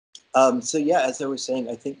So yeah, as I was saying,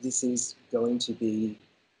 I think this is going to be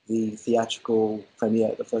the theatrical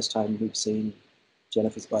premiere, the first time we've seen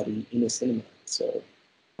Jennifer's body in a cinema. So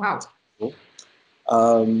Wow. cool.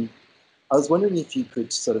 Um, I was wondering if you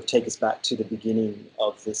could sort of take us back to the beginning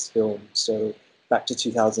of this film. So back to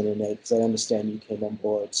 2008, because I understand you came on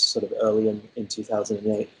board sort of early in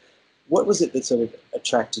 2008. What was it that sort of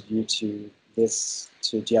attracted you to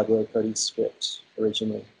Diablo Cody's script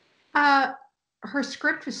originally? Uh, Her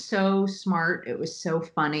script was so smart. It was so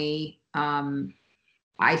funny.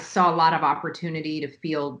 I saw a lot of opportunity to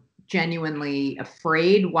feel genuinely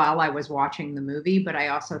afraid while I was watching the movie, but I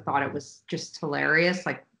also thought it was just hilarious.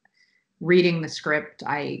 Like reading the script,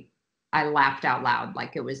 I laughed out loud.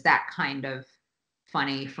 Like it was that kind of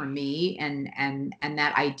funny for me, and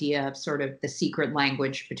that idea of sort of the secret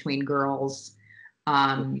language between girls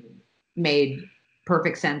um, made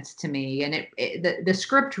perfect sense to me. And the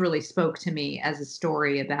script really spoke to me as a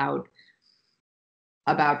story about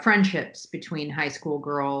friendships between high school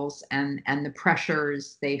girls and the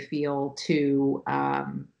pressures they feel to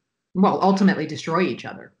well ultimately destroy each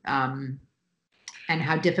other, and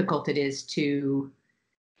how difficult it is to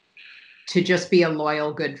just be a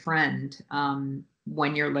loyal good friend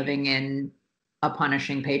when you're living in a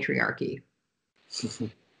punishing patriarchy.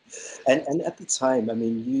 And at the time, I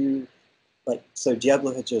mean, you like so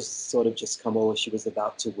Diablo had just come over. She was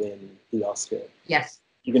about to win the Oscar. Yes.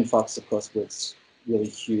 Even Fox, of course, was really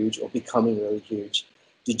huge or becoming really huge.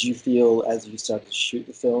 Did you feel as you started to shoot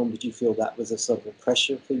the film? Did you feel that was a sort of a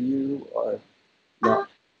pressure for you, or uh, not?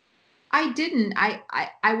 I didn't.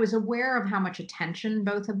 I was aware of how much attention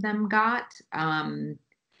both of them got.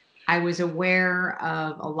 I was aware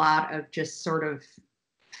of a lot of just sort of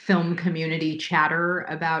film community chatter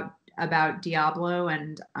about Diablo,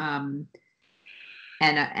 and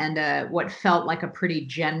what felt like a pretty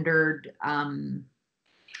gendered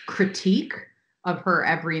critique of her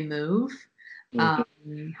every move,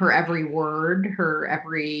 Mm-hmm. her every word, her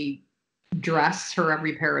every dress, her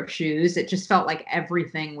every pair of shoes. It just felt like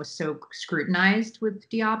everything was so scrutinized with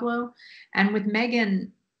Diablo. And with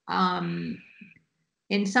Megan,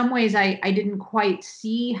 in some ways, I didn't quite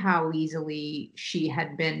see how easily she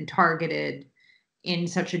had been targeted in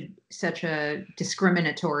such a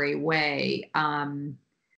discriminatory way,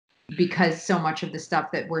 because so much of the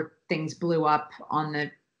stuff that where things blew up on the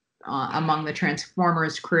among the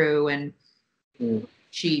Transformers crew, and Mm.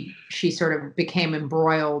 she sort of became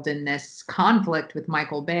embroiled in this conflict with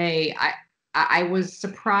Michael Bay. I was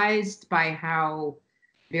surprised by how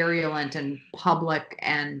virulent and public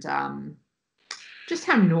and just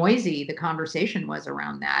how noisy the conversation was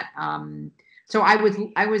around that. So I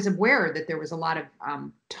was aware that there was a lot of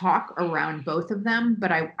talk around both of them,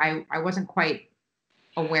 but I wasn't quite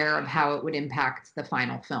aware of how it would impact the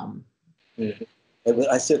final film. Mm.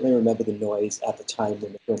 I certainly remember the noise at the time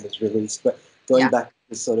when the film was released. But going Yeah. back to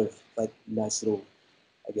the sort of like nice little,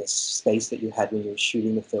 I guess, space that you had when you were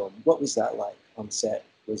shooting the film, what was that like on set?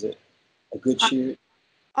 Was it a good shoot?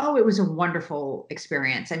 Oh, it was a wonderful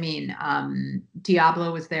experience. I mean,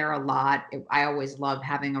 Diablo was there a lot. I always love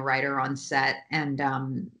having a writer on set,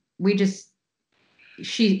 and we just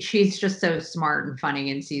she's just so smart and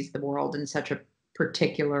funny and sees the world in such a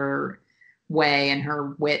particular way, and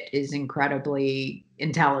her wit is incredibly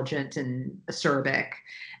intelligent and acerbic.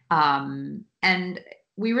 And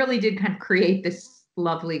we really did kind of create this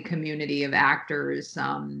lovely community of actors.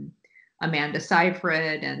 Amanda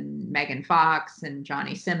Seyfried and Megan Fox and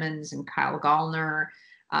Johnny Simmons and Kyle Gallner.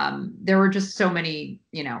 There were just so many,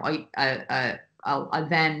 a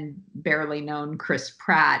then barely known Chris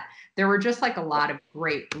Pratt. There were just like a lot of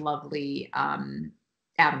great, lovely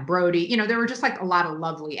Adam Brody. There were just like a lot of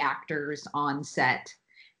lovely actors on set,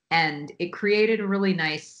 and it created a really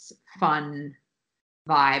nice, fun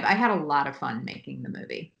vibe. I had a lot of fun making the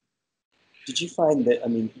movie. Did you find that, I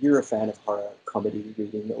mean, you're a fan of horror comedy,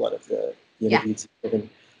 reading a lot of the Yeah. interviews you've given.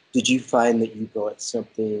 Did you find that you got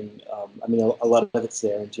something, I mean, a lot of it's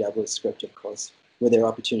there in Diablo's script, of course. Were there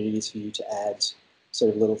opportunities for you to add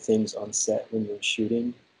sort of little things on set when you were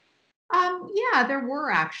shooting? Yeah, there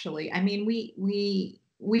were actually. I mean,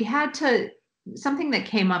 we had to. Something that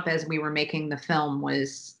came up as we were making the film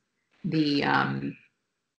was the um,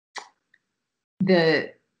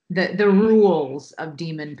 the the rules of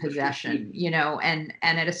demon possession, and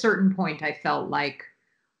at a certain point I felt like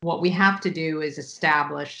what we have to do is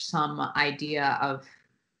establish some idea of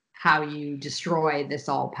how you destroy this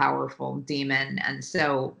all powerful demon. And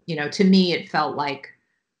so, to me it felt like,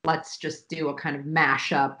 let's just do a kind of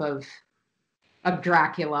mashup of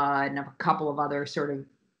Dracula and a couple of other sort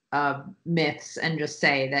of myths, and just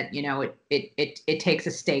say that it takes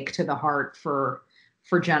a stake to the heart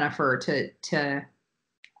for Jennifer to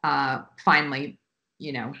finally,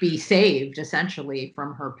 be saved essentially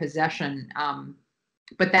from her possession.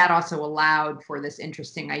 But that also allowed for this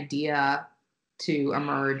interesting idea to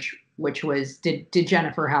emerge, which was, did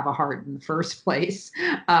Jennifer have a heart in the first place?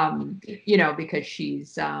 Because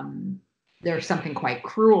she's, there's something quite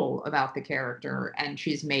cruel about the character, and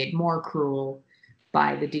she's made more cruel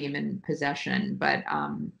by the demon possession. But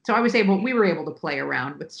so we were able to play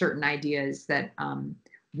around with certain ideas that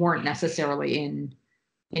weren't necessarily in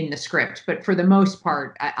the script, but for the most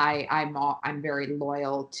part, I'm very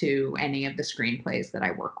loyal to any of the screenplays that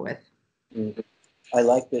I work with. Mm-hmm. I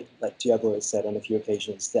like that, like Diablo has said on a few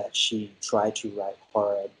occasions, that she tried to write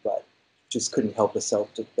horror, but just couldn't help herself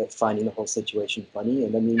but finding the whole situation funny.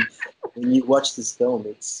 And I mean, when you watch this film,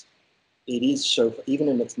 it is so, even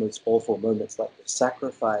in its most awful moments, like the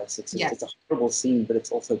sacrifice, it's a horrible scene, but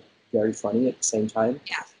it's also very funny at the same time.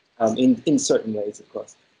 Yeah. In certain ways, of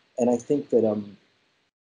course. And I think that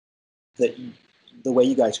that the way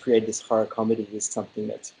you guys created this horror comedy is something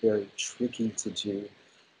that's very tricky to do.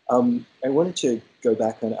 I wanted to go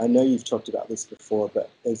back on, I know you've talked about this before, but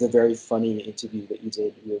there's a very funny interview that you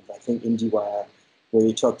did with, I think, IndieWire, where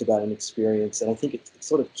you talked about an experience, and I think it's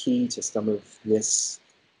sort of key to some of this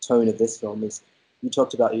tone of this film, is you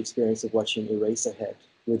talked about the experience of watching Eraserhead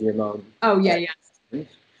with your mom. Oh, yeah, yeah.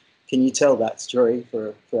 Can you tell that story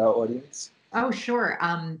for our audience? Oh, sure.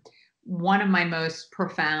 One of my most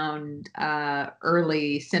profound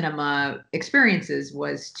early cinema experiences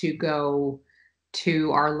was to go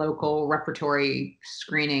to our local repertory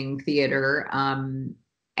screening theater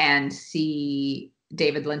and see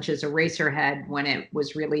David Lynch's Eraserhead when it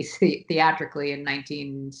was released theatrically in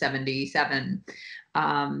 1977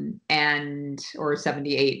 or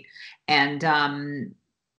 78. And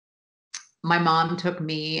my mom took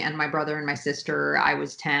me and my brother and my sister. I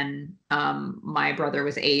was 10. My brother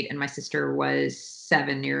was 8 and my sister was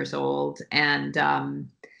 7 years old. And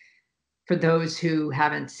for those who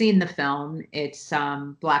haven't seen the film, it's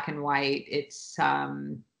black and white. It's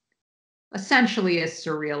essentially a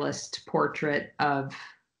surrealist portrait of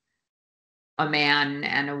a man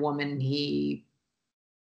and a woman he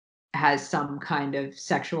has some kind of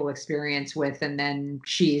sexual experience with, and then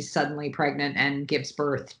she's suddenly pregnant and gives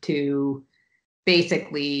birth to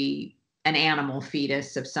basically an animal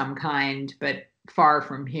fetus of some kind, but far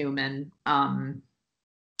from human. And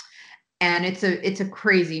it's a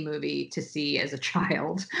crazy movie to see as a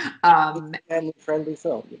child. Family-friendly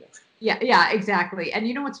film, Yeah, exactly.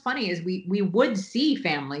 And what's funny is we would see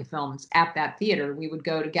family films at that theater. We would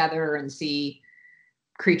go together and see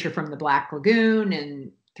Creature from the Black Lagoon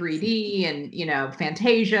and 3D and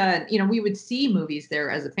Fantasia, and we would see movies there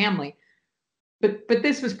as a family. But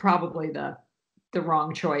this was probably the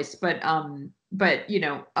wrong choice. But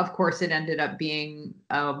of course it ended up being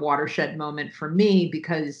a watershed moment for me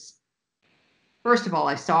because first of all,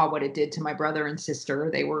 I saw what it did to my brother and sister.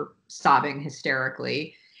 They were sobbing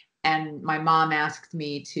hysterically. And my mom asked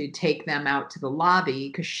me to take them out to the lobby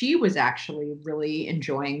because she was actually really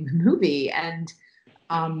enjoying the movie. And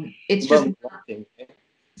it's just laughing.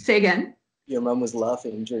 Say again. Your mom was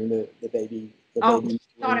laughing during the baby. She thought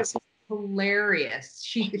it was hilarious.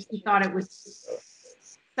 She thought it was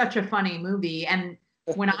such a funny movie. And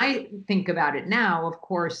when I think about it now, of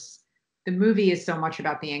course, the movie is so much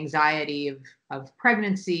about the anxiety of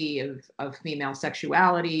pregnancy, of female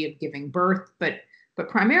sexuality, of giving birth, but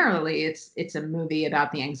primarily it's a movie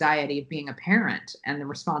about the anxiety of being a parent and the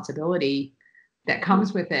responsibility that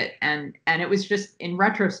comes with it. And it was just, in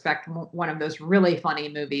retrospect, one of those really funny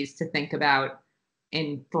movies to think about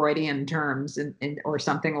in Freudian terms or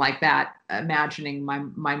something like that, imagining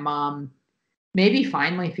my mom maybe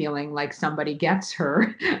finally feeling like somebody gets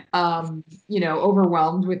her,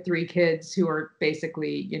 overwhelmed with 3 kids who are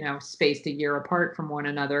basically, spaced a year apart from one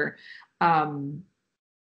another.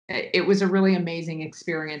 It was a really amazing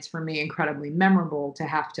experience for me, incredibly memorable to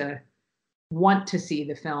have to want to see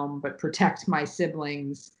the film, but protect my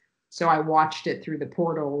siblings. So I watched it through the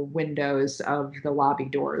portal windows of the lobby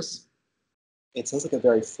doors. It sounds like a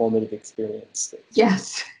very formative experience.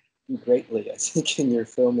 Yes. Greatly, I think, in your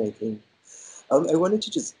filmmaking. I wanted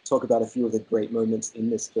to just talk about a few of the great moments in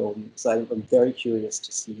this film. So I'm very curious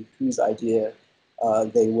to see whose idea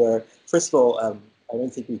they were. First of all, I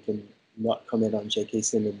don't think we can not comment on J.K.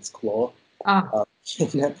 Simmons' Claw.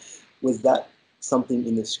 Was that something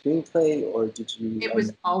in the screenplay, or did you? It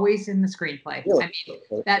was always in the screenplay. Really? I mean,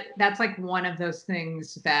 that's like one of those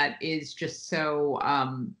things that is just so,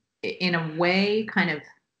 in a way, kind of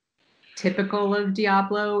typical of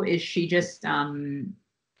Diablo. Is she just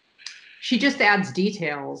she just adds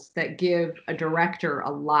details that give a director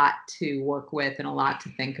a lot to work with and a lot to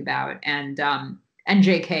think about. And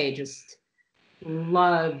JK just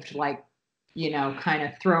loved, like, kind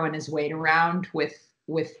of throwing his weight around with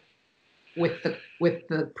the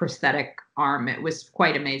prosthetic arm. It was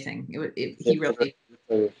quite amazing. He really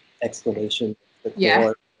sort of explanation. The claw,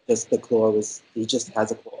 yeah. just the claw was, he just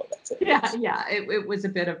has a claw. That's it. Yeah. It was a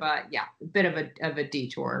bit of a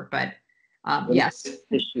detour, but yes.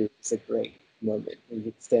 Issue is a great moment when he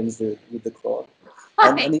extends with the claw.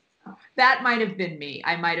 That might have been me.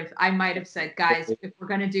 I might have said, guys, if we're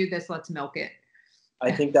going to do this, let's milk it.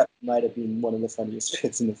 I think that might have been one of the funniest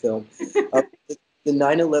bits in the film. The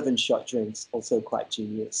 9/11 shot drink's also quite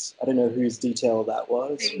genius. I don't know whose detail that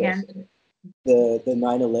was. The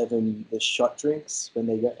 9/11, the shot drinks when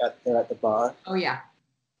they're at the bar. Oh yeah,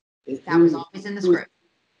 that was always in the script.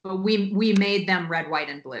 But we made them red, white,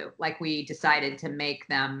 and blue. Like, we decided to make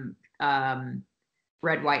them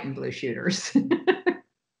red, white, and blue shooters. A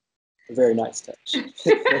very nice touch.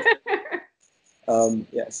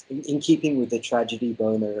 Yes, in keeping with the tragedy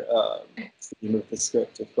boner theme of the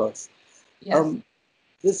script, of course. Yes.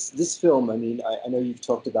 This film, I mean, I know you've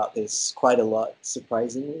talked about this quite a lot,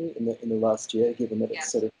 surprisingly, in the last year, given that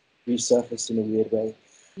it's sort of resurfaced in a weird way.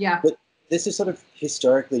 Yeah. But this is sort of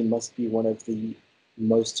historically must be one of the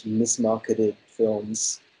most mismarketed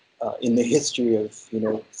films in the history of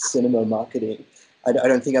cinema marketing. I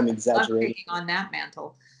don't think I'm exaggerating. On that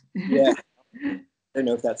mantle. Yeah. I don't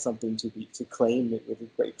know if that's something to claim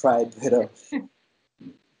with great pride, but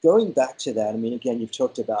going back to that, I mean, again, you've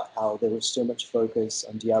talked about how there was so much focus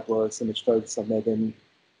on Diablo, so much focus on Megan.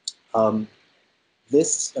 I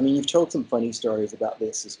mean, you've told some funny stories about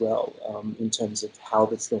this as well, in terms of how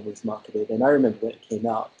this film was marketed. And I remember when it came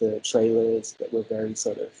out, the trailers that were very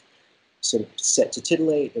sort of set to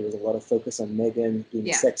titillate. There was a lot of focus on Megan being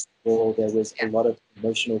a sex symbol. There was a lot of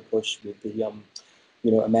emotional push with the,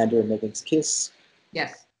 Amanda and Megan's kiss.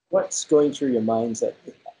 Yes. What's going through your minds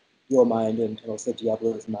your mind and also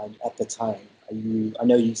Diablo's mind at the time? I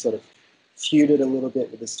know you sort of feuded a little bit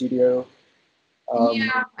with the studio.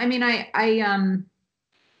 Yeah, I mean,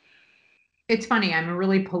 it's funny. I'm a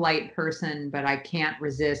really polite person, but I can't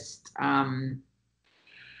resist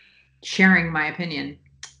sharing my opinion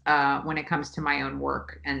when it comes to my own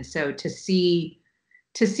work. And so to see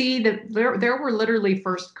that there were literally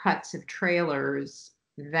first cuts of trailers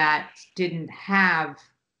that didn't have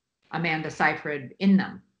Amanda Seyfried in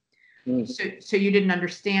them. So you didn't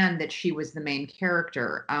understand that she was the main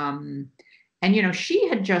character. And, she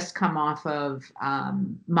had just come off of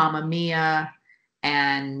Mamma Mia,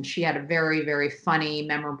 and she had a very, very funny,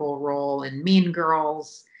 memorable role in Mean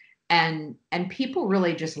Girls. And people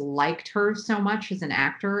really just liked her so much as an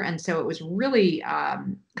actor. And so it was really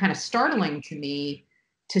kind of startling to me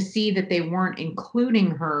to see that they weren't including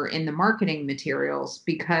her in the marketing materials,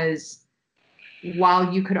 because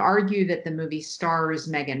while you could argue that the movie stars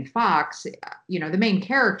Megan Fox, the main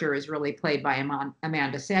character is really played by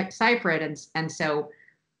Amanda Seyfried, and so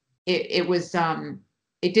it was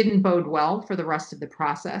it didn't bode well for the rest of the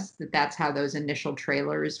process. That's how those initial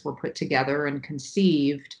trailers were put together and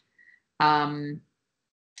conceived, and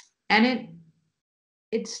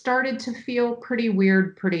it started to feel pretty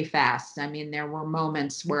weird pretty fast. I mean, there were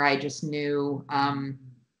moments where I just knew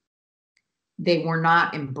they were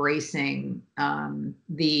not embracing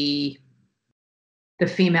the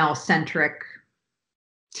female-centric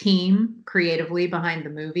team creatively behind the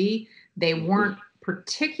movie. They weren't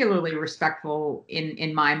particularly respectful,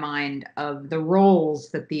 in my mind, of the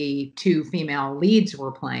roles that the two female leads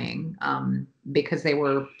were playing, because they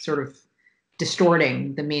were sort of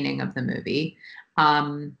distorting the meaning of the movie.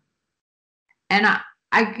 And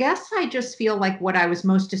I guess I just feel like what I was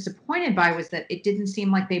most disappointed by was that it didn't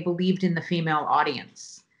seem like they believed in the female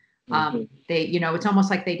audience. It's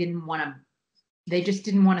almost like they just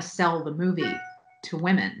didn't want to sell the movie to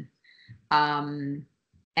women. And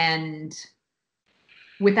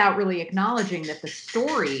without really acknowledging that the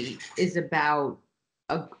story is about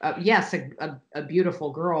a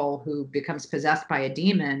beautiful girl who becomes possessed by a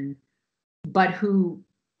demon, but who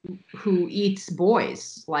eats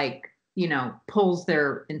boys, like, pulls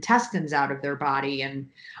their intestines out of their body. And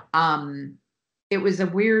it was a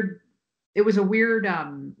weird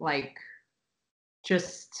like,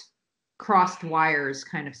 just crossed wires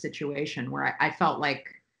kind of situation where I felt like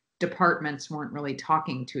departments weren't really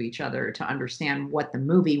talking to each other to understand what the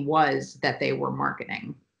movie was that they were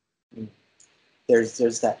marketing.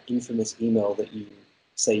 There's that infamous email that you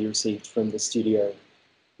say you received from the studio,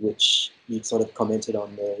 which you sort of commented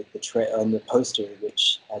on on the poster,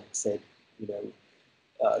 which had said,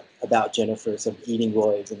 about Jennifer sort of eating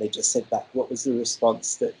Roy's, and they just said back, what was the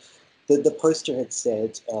response that the poster had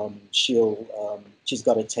said, she's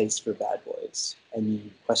got a taste for bad boys, and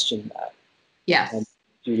you questioned that. Yes. And the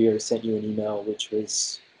studio sent you an email, which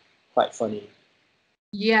was quite funny.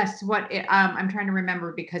 Yes. I'm trying to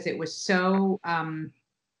remember because it was so kind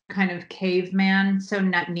of caveman, so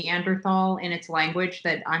Neanderthal in its language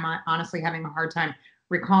that I'm honestly having a hard time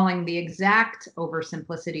recalling the exact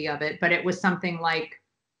oversimplicity of it. But it was something like,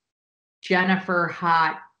 Jennifer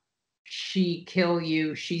hot, she kill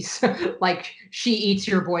you, she's like, she eats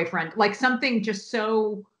your boyfriend, like something just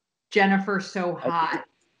so Jennifer so hot.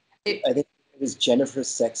 I think it was Jennifer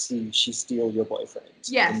sexy, she steal your boyfriend.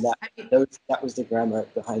 Yes. And that was the grammar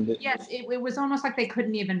behind it. Yes, it was almost like they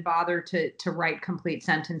couldn't even bother to write complete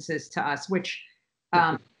sentences to us, which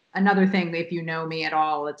another thing, if you know me at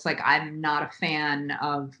all, it's like I'm not a fan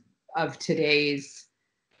of today's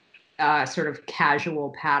sort of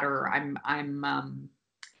casual patter. I'm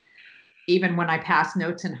even when I passed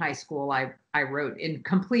notes in high school, I wrote in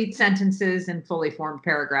complete sentences and fully formed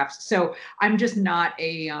paragraphs. So I'm just not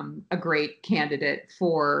a great candidate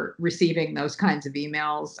for receiving those kinds of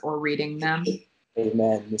emails or reading them.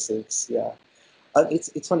 Amen, Mrs. Yeah.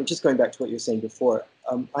 It's funny, just going back to what you were saying before,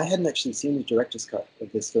 I hadn't actually seen the director's cut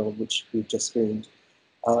of this film, which we've just screened.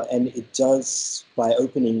 And it does, by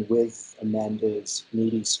opening with Amanda's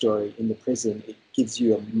needy story in the prison, it gives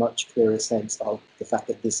you a much clearer sense of the fact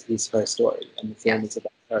that this is her story and the film is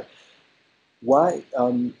about her. Why?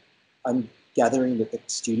 I'm gathering that the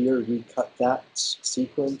studio recut that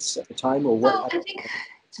sequence at the time, or what? Well, I think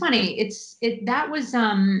it's funny. That was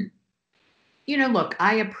look,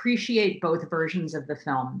 I appreciate both versions of the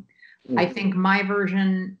film. I think my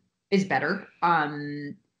version is better.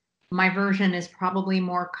 My version is probably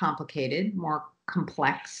more complicated, more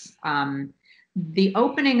complex. The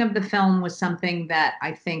opening of the film was something that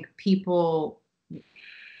I think people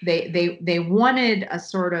they wanted a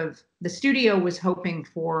sort of, the studio was hoping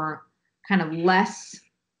for kind of less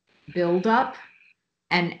build up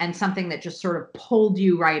and something that just sort of pulled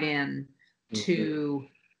you right in to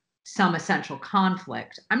some essential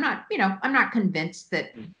conflict. I'm not convinced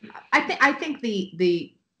that I think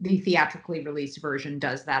the theatrically released version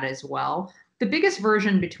does that as well. The biggest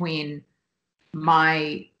version between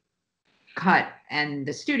my cut and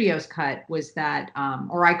the studio's cut was that,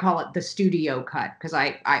 or I call it the studio cut, because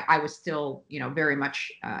I was still, very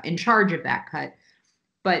much in charge of that cut.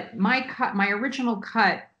 But my original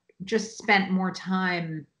cut just spent more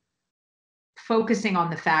time focusing on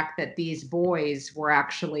the fact that these boys were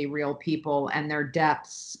actually real people and their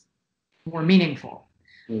deaths were meaningful.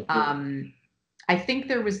 I think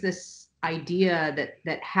there was this idea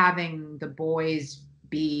that having the boys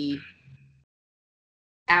be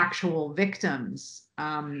actual victims,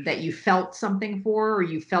 that you felt something for, or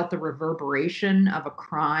you felt the reverberation of a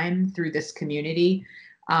crime through this community.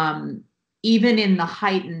 Even in the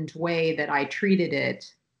heightened way that I treated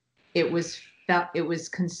it, it was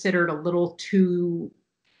considered a little too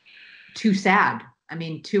sad. I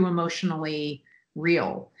mean, too emotionally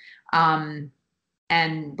real.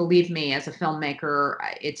 And believe me, as a filmmaker,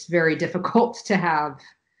 it's very difficult to have,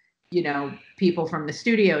 people from the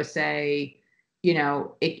studio say,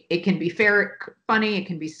 it can be funny, it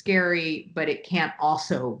can be scary, but it can't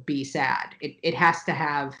also be sad. It has to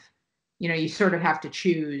have, you sort of have to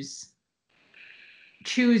choose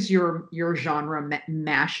your genre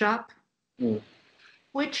mashup,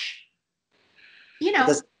 which, It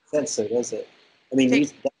doesn't make sense, so does it? I mean,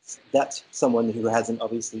 that's someone who hasn't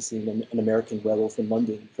obviously seen an American Werewolf in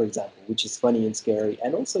London, for example, which is funny and scary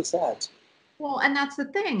and also sad. Well, and that's the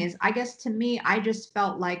thing is, I guess to me, I just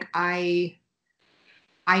felt like I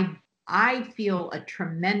feel a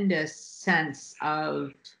tremendous sense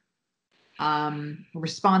of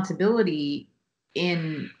responsibility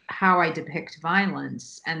in how I depict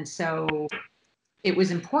violence. And so it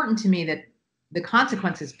was important to me that the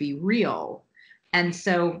consequences be real. And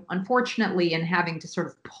so, unfortunately, in having to sort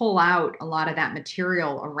of pull out a lot of that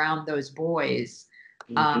material around those boys,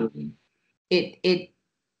 it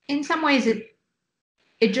in some ways it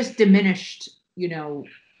just diminished,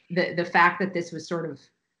 the fact that this was sort of,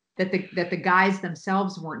 that the guys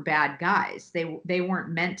themselves weren't bad guys. They weren't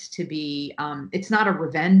meant to be. It's not a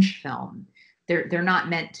revenge film. They're not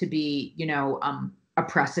meant to be,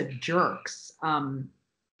 oppressive jerks.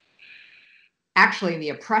 Actually, the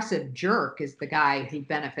oppressive jerk is the guy who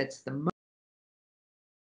benefits the most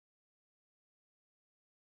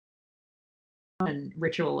in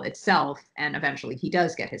ritual itself, and eventually he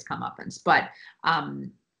does get his comeuppance. But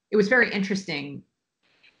it was very interesting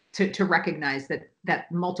to recognize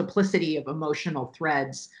that multiplicity of emotional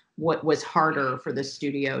threads, what was harder for the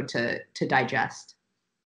studio to digest.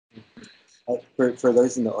 For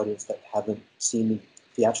those in the audience that haven't seen the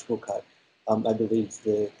theatrical cut, I believe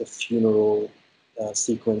the funeral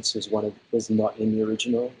sequence was not in the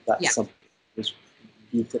original. That's Yeah. something that was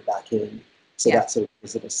you put back in, so Yes. that sort of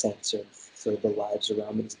gives it a sense of sort of the lives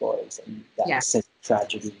around these boys and that Yes. sense of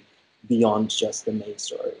tragedy beyond just the main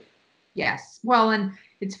story. Yes. Well, and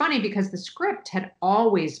it's funny because the script had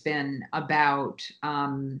always been about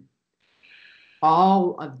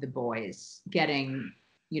all of the boys getting,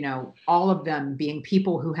 all of them being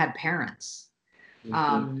people who had parents.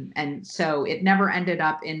 And so it never ended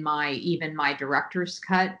up in even my director's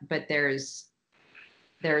cut, but there's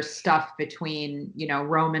stuff between,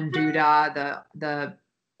 Roman Duda, the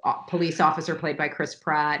police officer played by Chris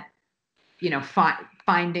Pratt,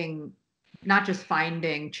 finding, not just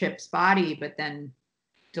finding Chip's body, but then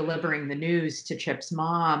delivering the news to Chip's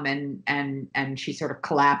mom, and she sort of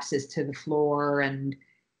collapses to the floor. And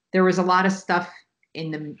there was a lot of stuff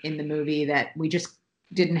in the movie that we just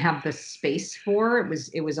didn't have the space for.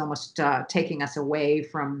 It was almost taking us away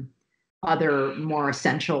from other more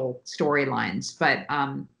essential storylines. But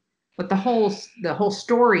the whole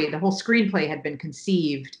story, the whole screenplay had been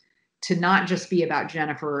conceived to not just be about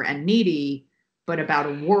Jennifer and Needy, but about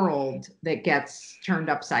a world that gets turned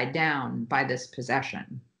upside down by this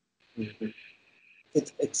possession. Mm-hmm.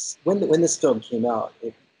 It's when this film came out,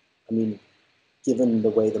 I mean, given the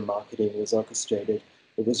way the marketing was orchestrated,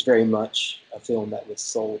 it was very much a film that was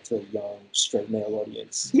sold to a young straight male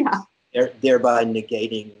audience. Yeah. Thereby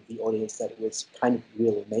negating the audience that it was kind of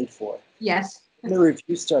really made for. Yes. When the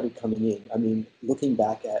reviews started coming in, I mean, I'm looking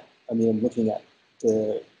at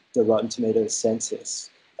the Rotten Tomatoes census,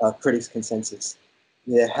 critics' consensus.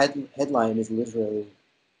 The headline is literally,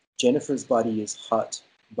 Jennifer's body is hot,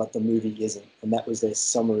 but the movie isn't. And that was their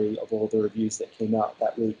summary of all the reviews that came out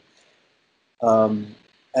that week.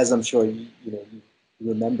 As I'm sure you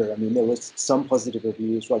remember, I mean, there was some positive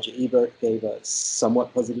reviews. Roger Ebert gave a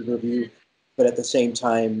somewhat positive review, but at the same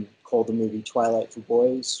time called the movie Twilight for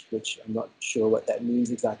Boys, which I'm not sure what that means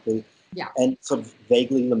exactly. Yeah. And sort of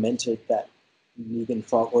vaguely lamented that Megan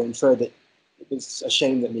Fox, or inferred that it was a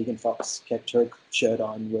shame that Megan Fox kept her shirt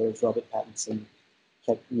on, whereas Robert Pattinson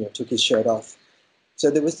took his shirt off. So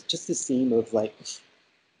there was just this theme of like,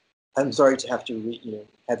 I'm sorry to have to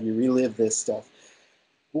have you relive this stuff.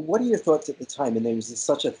 Well, what are your thoughts at the time? And there was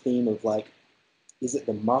such a theme of like, is it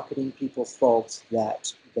the marketing people's fault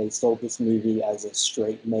that they sold this movie as a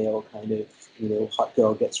straight male kind of, hot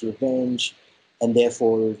girl gets revenge, and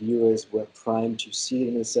therefore reviewers were primed to see it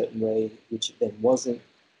in a certain way, which it then wasn't?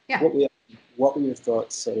 Yeah. What were your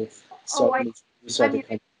thoughts sort of?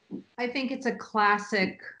 I think it's a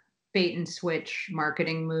classic bait and switch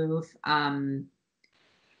marketing move.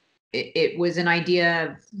 It was an idea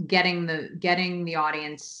of getting the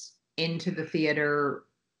audience into the theater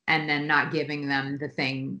and then not giving them the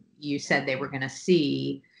thing you said they were going to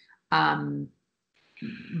see.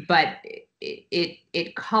 But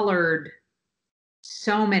it colored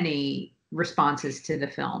so many responses to the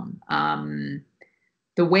film.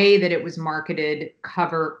 The way that it was marketed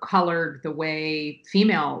colored the way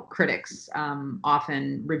female critics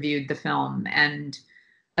often reviewed the film, and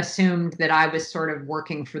assumed that I was sort of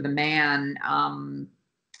working for the man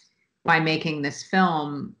by making this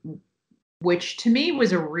film, which to me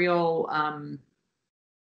was a real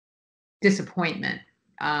disappointment,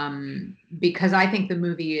 because I think the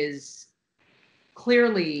movie is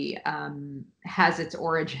clearly has its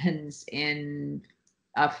origins in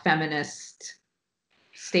a feminist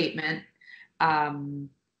statement.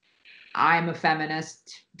 I'm a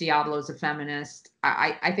feminist. Diablo's a feminist.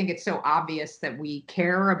 I think it's so obvious that we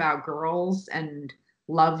care about girls and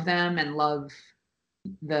love them and love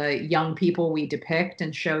the young people we depict,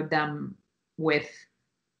 and showed them with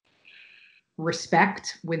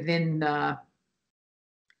respect within the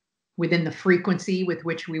frequency with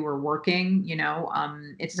which we were working.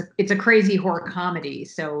 It's a crazy horror comedy,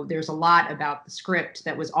 so there's a lot about the script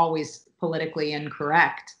that was always politically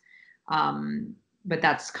incorrect. But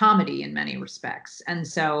that's comedy in many respects. And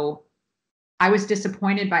so I was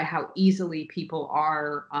disappointed by how easily people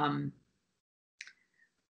are,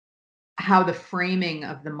 how the framing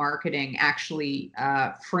of the marketing actually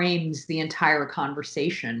frames the entire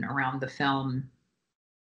conversation around the film.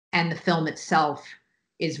 And the film itself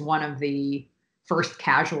is one of the first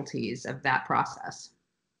casualties of that process.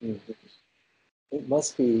 Mm-hmm. It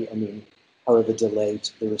must be, I mean, however delayed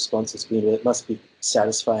the response has been, it must be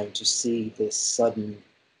satisfying to see this sudden,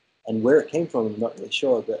 and where it came from, I'm not really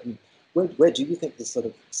sure, but where do you think this sort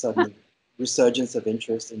of sudden resurgence of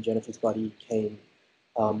interest in Jennifer's Body came,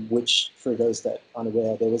 which, for those that aren't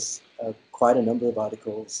aware, there was quite a number of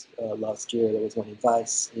articles last year. There was one in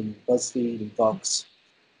Vice, in BuzzFeed, in Vox,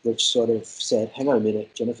 which sort of said, hang on a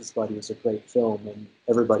minute, Jennifer's Body was a great film and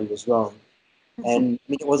everybody was wrong. And I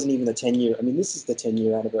mean, it wasn't even the 10-year. I mean, this is the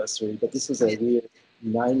 10-year anniversary, but this was a weird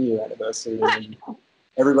 9-year anniversary. And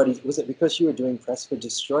everybody, was it because you were doing press for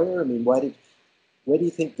Destroyer? I mean, where do you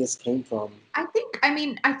think this came from? I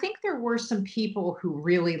think there were some people who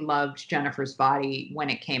really loved Jennifer's Body when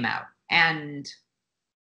it came out. And,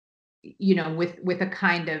 you know, with a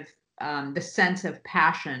kind of the sense of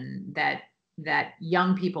passion that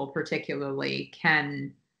young people particularly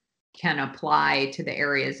can apply to the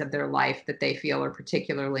areas of their life that they feel are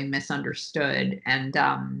particularly misunderstood. And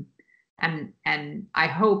I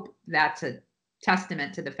hope that's a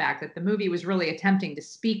testament to the fact that the movie was really attempting to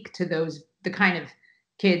speak to the kind of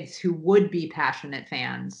kids who would be passionate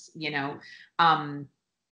fans, you know.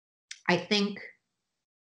 I think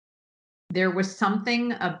there was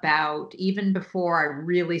something about, even before I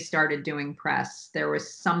really started doing press, there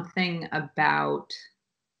was something about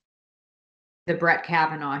the Brett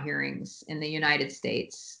Kavanaugh hearings in the United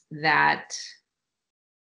States that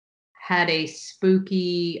had a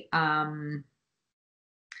spooky,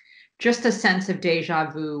 just a sense of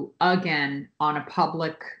deja vu again on a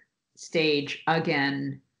public stage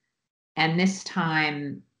again. And this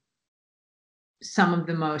time, some of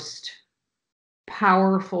the most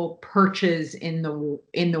powerful perches in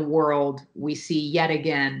the world we see yet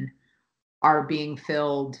again are being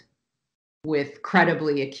filled with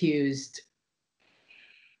credibly accused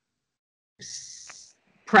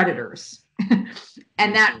predators.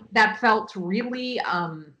 And that felt really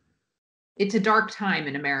it's a dark time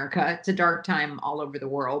in America. It's a dark time all over the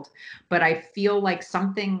world. But I feel like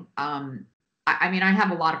something I mean, I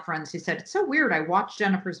have a lot of friends who said, it's so weird. I watched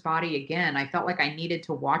Jennifer's Body again. I felt like I needed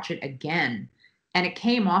to watch it again. And it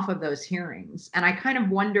came off of those hearings. And I kind of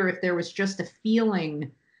wonder if there was just a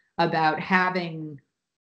feeling about having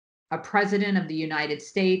a president of the United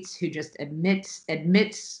States who just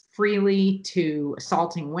admits freely to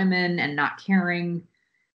assaulting women and not caring.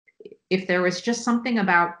 If there was just something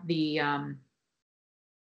about the, I'm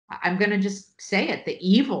going to just say it, the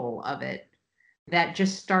evil of it, that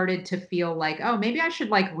just started to feel like, oh, maybe I should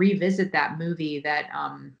like revisit that movie that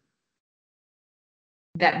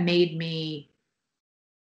that made me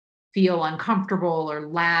feel uncomfortable or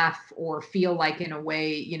laugh or feel like, in a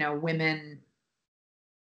way, you know, when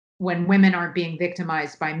women aren't being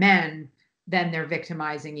victimized by men, then they're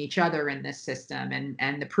victimizing each other in this system.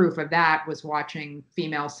 And the proof of that was watching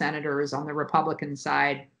female senators on the Republican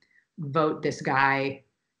side vote this guy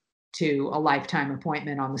to a lifetime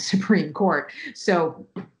appointment on the Supreme Court. So,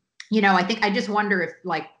 you know, I just wonder if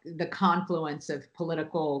like the confluence of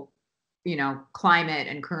political, you know, climate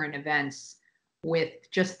and current events with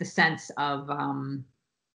just the sense of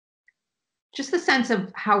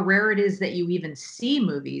how rare it is that you even see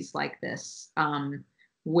movies like this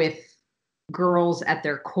with girls at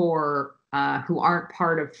their core who aren't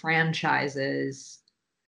part of franchises.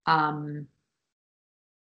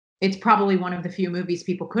 It's probably one of the few movies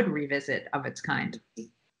people could revisit of its kind.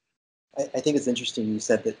 I think it's interesting you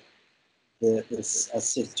said that this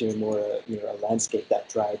sits during more a landscape that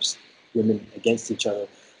drives women against each other.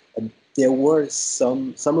 And there were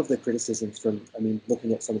some of the criticisms from, I mean,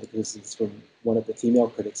 looking at some of the criticisms from one of the female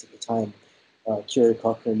critics at the time, Kira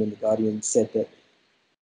Cochrane in The Guardian, said that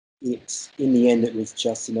in the end, it was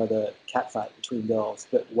just another catfight between girls.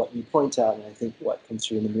 But what you point out, and I think what comes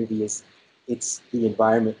through in the movie, is it's the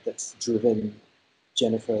environment that's driven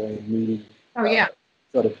Jennifer and Moody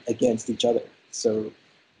sort of against each other. So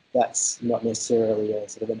that's not necessarily a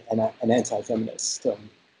sort of an anti-feminist.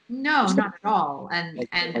 No, not at all. And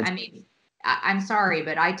I mean, I'm sorry,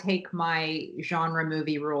 but I take my genre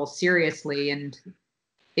movie rule seriously. And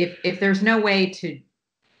if there's no way to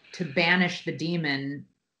banish the demon,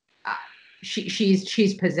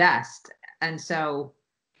 she's possessed. And so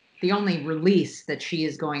the only release that she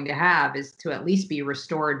is going to have is to at least be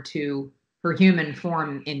restored to her human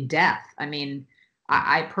form in death. I mean,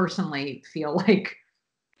 I personally feel like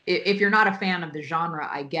if you're not a fan of the genre,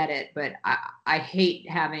 I get it, but I hate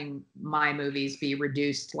having my movies be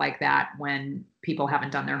reduced like that when people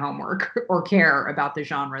haven't done their homework or care about the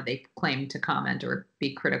genre they claim to comment or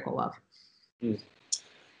be critical of.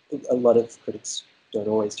 A lot of critics don't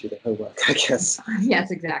always do their homework, I guess.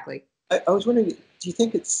 Yes, exactly. I was wondering, do you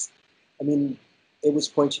think I mean, it was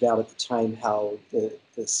pointed out at the time how the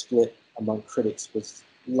split among critics was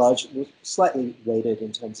slightly weighted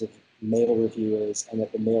in terms of male reviewers, and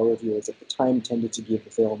that the male reviewers at the time tended to give the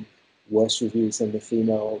film worse reviews than the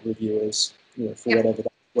female reviewers, for Yep. whatever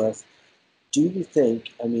that's worth. Do you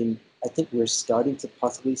think, I mean, I think we're starting to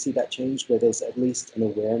possibly see that change where there's at least an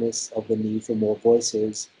awareness of the need for more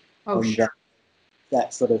voices, Oh, and sure.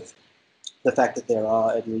 that sort of the fact that there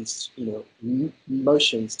are at least,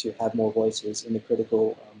 motions to have more voices in the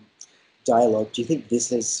critical dialogue. Do you think this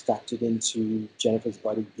has factored into Jennifer's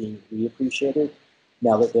Body being reappreciated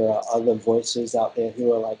now that there are other voices out there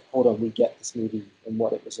who are like, hold on, we get this movie and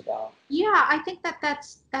what it was about? Yeah, I think that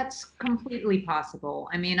that's completely possible.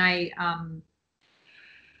 I mean,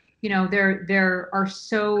 there are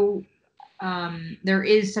so there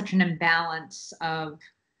is such an imbalance of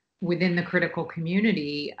within the critical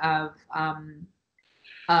community of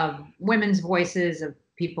women's voices, of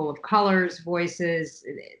people of color's voices,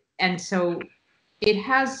 and so it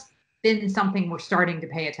has been something we're starting to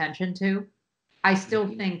pay attention to. I still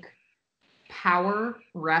think power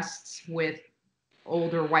rests with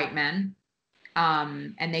older white men,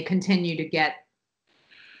 and they continue to get,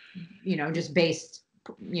 just based,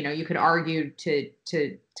 you could argue to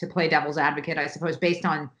play devil's advocate, I suppose, based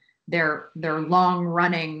on their long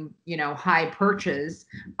running, high perches.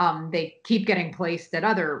 They keep getting placed at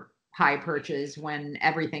other high perches when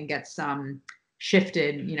everything gets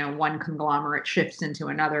shifted. One conglomerate shifts into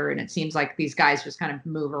another, and it seems like these guys just kind of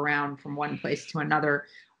move around from one place to another,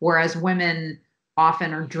 whereas women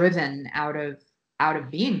often are driven out of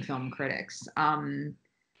being film critics. I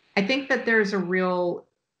think that this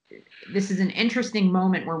is an interesting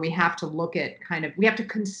moment where we have to look at we have to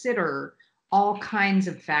consider all kinds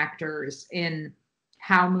of factors in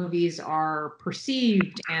how movies are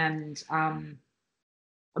perceived and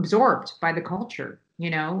absorbed by the culture.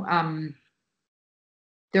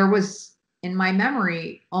 There was, in my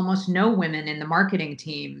memory, almost no women in the marketing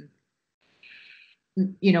team,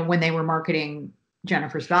 when they were marketing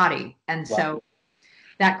Jennifer's Body. And Wow. so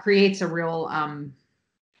that creates a real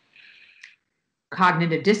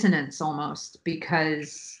cognitive dissonance almost,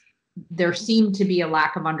 because there seemed to be a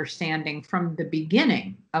lack of understanding from the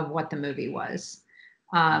beginning of what the movie was.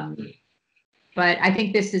 But I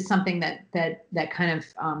think this is something that kind of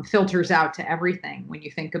filters out to everything when you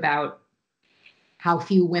think about how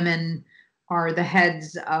few women are the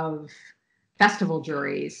heads of festival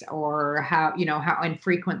juries, or how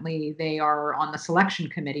infrequently they are on the selection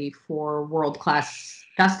committee for world-class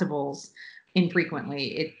festivals.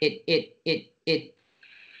 Infrequently,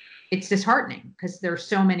 it's disheartening because there's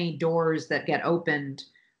so many doors that get opened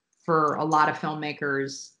for a lot of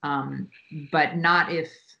filmmakers, but not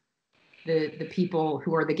if the people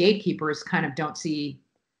who are the gatekeepers kind of don't see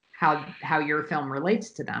how your film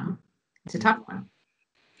relates to them. It's a tough one.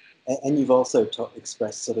 And you've also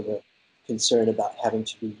expressed sort of a concern about having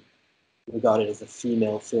to be regarded as a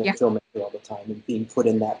female filmmaker all the time and being put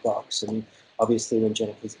in that box. And obviously, when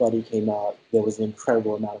Jennifer's Body came out, there was an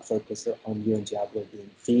incredible amount of focus on you and Diablo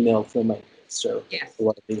being female filmmakers. So a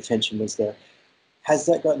lot of the attention was there. Has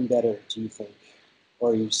that gotten better, do you think?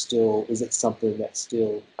 Or is it something that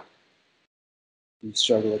still you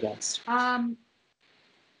struggle against? I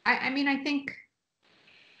mean, I think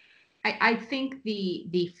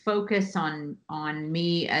the focus on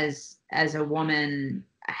me as a woman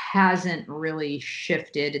hasn't really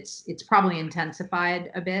shifted. It's probably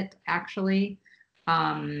intensified a bit, actually.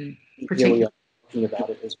 Here we are talking about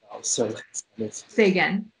it as well. So say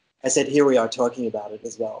again. I said, here we are talking about it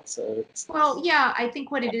as well. So well, yeah, I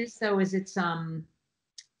think what it is though is it's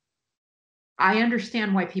I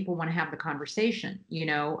understand why people want to have the conversation.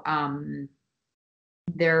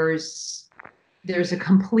 There's a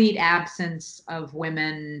complete absence of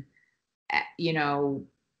women,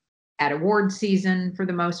 at award season for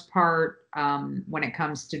the most part, when it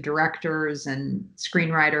comes to directors and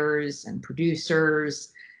screenwriters and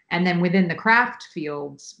producers. And then within the craft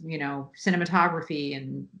fields, cinematography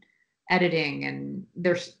and editing and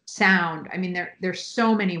there's sound. I mean, there's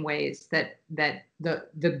so many ways that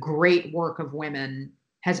the great work of women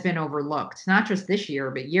has been overlooked, not just this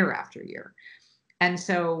year, but year after year. And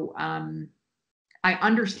so I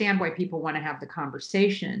understand why people want to have the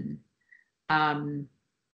conversation. But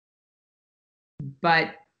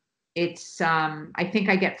it's, I think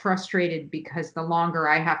I get frustrated because the longer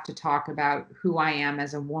I have to talk about who I am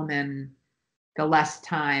as a woman, the less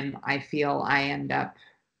time I feel I end up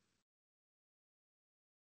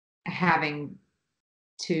having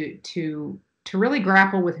to really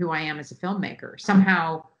grapple with who I am as a filmmaker.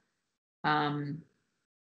 Somehow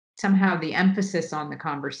the emphasis on the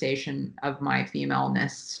conversation of my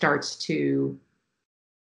femaleness starts to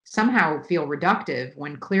somehow feel reductive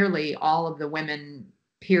when clearly all of the women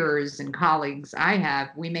peers and colleagues I have,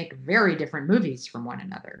 we make very different movies from one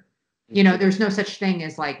another. There's no such thing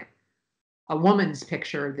as like a woman's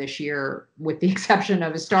picture this year, with the exception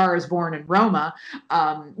of A Star Is Born and Roma.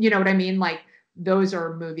 You know what I mean? Like, those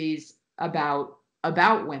are movies about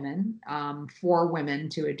women, for women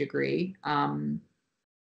to a degree, and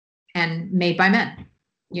made by men.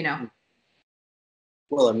 You know.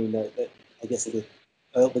 Well, I mean, I guess the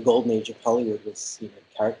golden age of Hollywood was,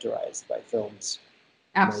 characterized by films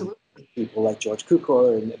made Absolutely. people like George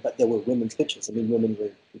Cukor, but there were women's pictures. I mean, women were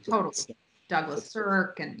Totally. Douglas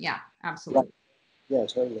Sirk, and yeah, absolutely. right. Yeah,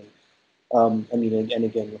 totally. I mean, and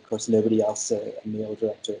again, of course, nobody else a male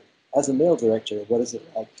director. As a male director, what is it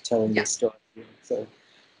like telling Yeah. this story? So,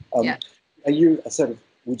 Yeah. are you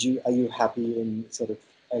are you happy in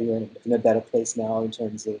are you in a better place now in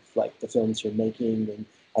terms of like the films you're making? And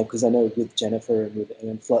because I know with Jennifer and with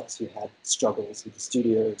Aeon Flux, you had struggles with the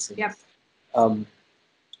studios. And, Yep. um,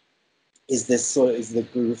 is the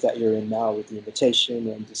groove that you're in now with The Invitation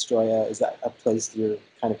and Destroyer, is that a place you're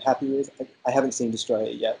kind of happy with? I haven't seen Destroyer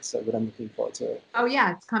yet, so but I'm looking forward to it. Oh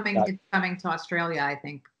yeah, it's coming. It's coming to Australia, I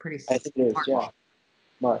think, pretty I soon. think it is, March. yeah.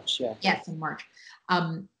 March, yeah. Yes, in March.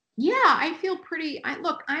 Yeah, I feel pretty.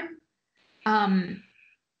 Um,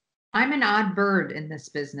 I'm an odd bird in this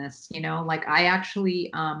business. You know, like I actually,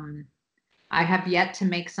 I have yet to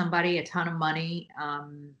make somebody a ton of money.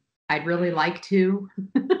 I'd really like to.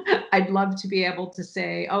 I'd love to be able to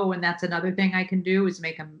say, oh, and that's another thing I can do is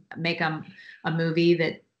make a movie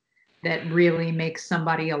that really makes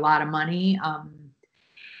somebody a lot of money.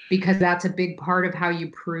 Because that's a big part of how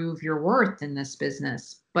you prove your worth in this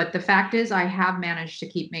business. But the fact is, I have managed to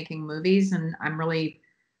keep making movies, and I'm really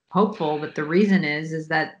hopeful that the reason is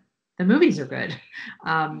that the movies are good.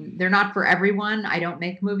 They're not for everyone. I don't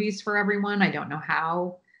make movies for everyone. I don't know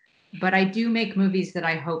how, but I do make movies that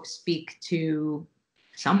I hope speak to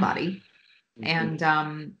somebody. And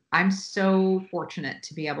I'm so fortunate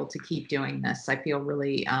to be able to keep doing this. I feel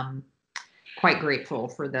really quite grateful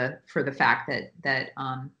for the fact that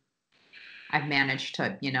I've managed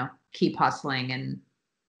to, keep hustling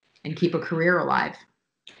and keep a career alive.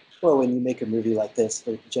 Well, when you make a movie like this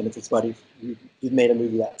for Jennifer's Body, you've made a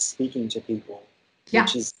movie that's speaking to people, Yeah,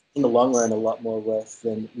 which is in the long run a lot more worth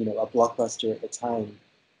than a blockbuster at the time.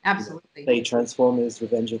 absolutely. Say Transformers: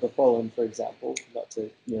 Revenge of the Fallen, for example. Not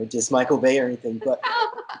to diss Michael Bay or anything, but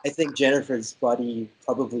I think Jennifer's Body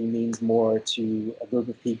probably means more to a group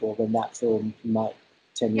of people than that film might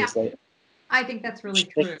 10 Yeah, years later. I think that's really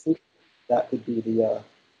true. That could be the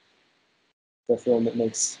film that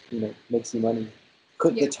makes you money.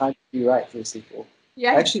 Could Yeah, the time be right for a sequel? I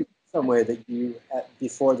yeah, actually read somewhere that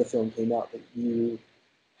before the film came out, that you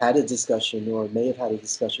had a discussion or may have had a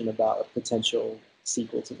discussion about a potential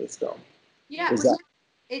sequel to this film. yeah. Was that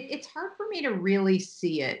It's hard for me to really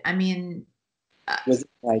see it. I mean, uh, was it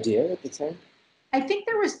an idea at the time? I think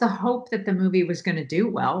there was the hope that the movie was going to do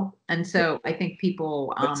well, and Yeah. so I think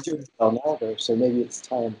people, It's doing well now, though, so maybe it's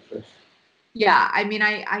time for. yeah. I mean,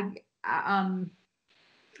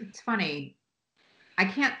 it's funny. I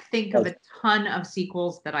can't think of a ton of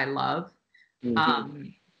sequels that I love,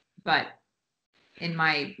 um, but in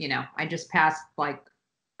my, I just passed like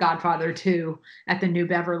Godfather 2 at the New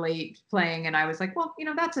Beverly playing, and I was like, well,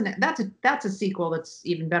 that's a sequel that's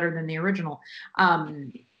even better than the original.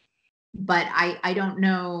 But I don't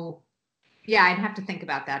know. Yeah, I'd have to think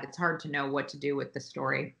about that. It's hard to know what to do with the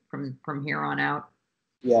story from here on out.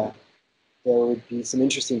 Yeah, there would be some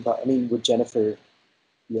interesting. I mean, would Jennifer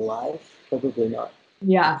be alive? Probably not.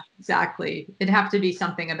 Yeah, exactly. It'd have to be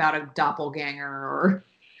something about a doppelganger or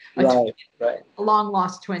a, Right, right. a long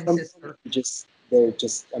lost twin Some sister. they're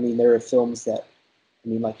just. I mean, there are films that. I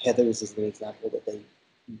mean, like Heathers is an example that they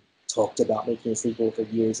talked about making a sequel for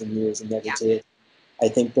years and years and never Yeah. did. I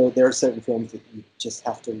think there are certain films that you just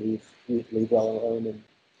have to leave well alone and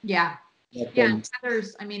Yeah. let Yeah, them.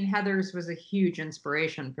 Heather's was a huge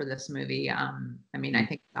inspiration for this movie. I mean, I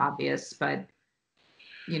think it's obvious, but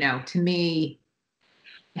to me,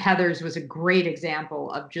 Heather's was a great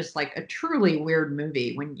example of just like a truly weird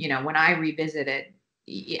movie. When I revisit it,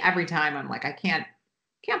 every time I'm like, I can't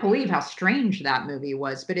believe how strange that movie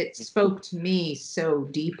was, but it spoke to me so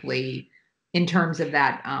deeply in terms of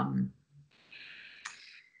that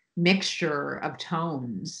mixture of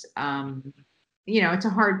tones. It's a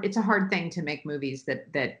hard thing to make movies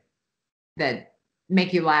that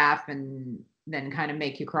make you laugh and then kind of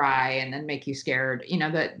make you cry and then make you scared.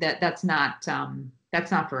 That's not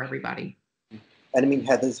for everybody. And I mean,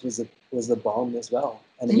 Heather's was a bomb as well.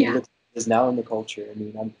 And I mean, Yeah, look, it's now in the culture. I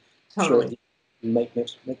mean, I'm sure it totally. didn't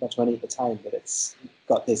make much money at the time, but it's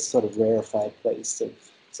got this sort of rarefied place of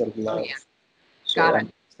sort of Oh love. yeah, So God, I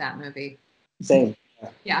love that movie. same. Yeah.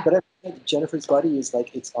 Yeah. But I think Jennifer's Body is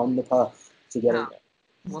like it's on the path to getting Oh, there.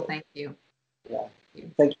 well, So thank you. Yeah.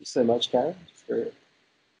 Thank you so much, Karyn, for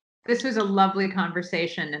This was a lovely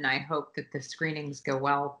conversation, and I hope that the screenings go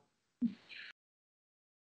well.